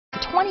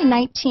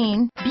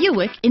2019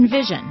 Buick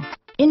Envision.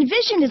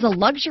 Envision is a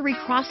luxury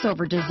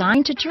crossover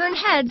designed to turn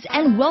heads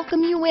and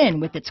welcome you in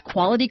with its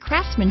quality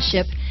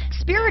craftsmanship,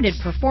 spirited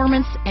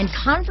performance, and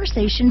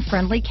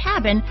conversation-friendly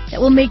cabin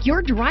that will make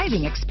your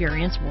driving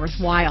experience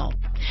worthwhile.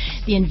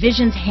 The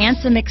Envision's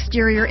handsome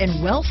exterior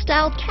and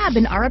well-styled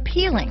cabin are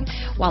appealing,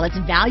 while its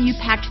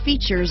value-packed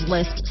features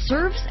list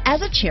serves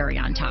as a cherry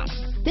on top.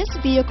 This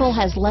vehicle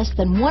has less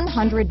than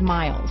 100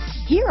 miles.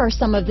 Here are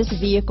some of this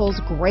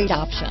vehicle's great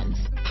options: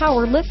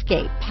 power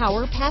liftgate,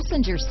 power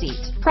passenger seat,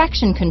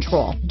 traction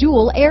control,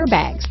 dual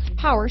airbags,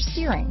 power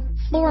steering,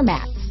 floor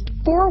mats,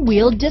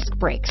 four-wheel disc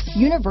brakes,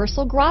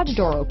 universal garage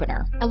door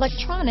opener,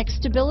 electronic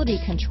stability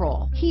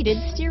control, heated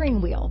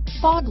steering wheel,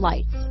 fog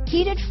lights,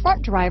 heated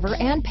front driver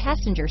and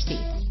passenger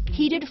seats,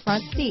 heated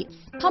front seats,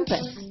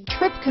 compass,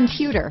 trip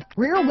computer,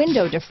 rear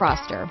window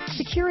defroster,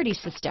 security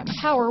system,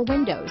 power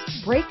windows,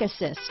 brake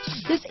assist.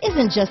 This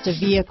isn't just a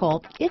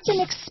vehicle, it's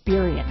an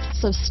experience.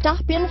 So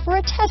stop in for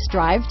a test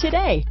drive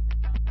today.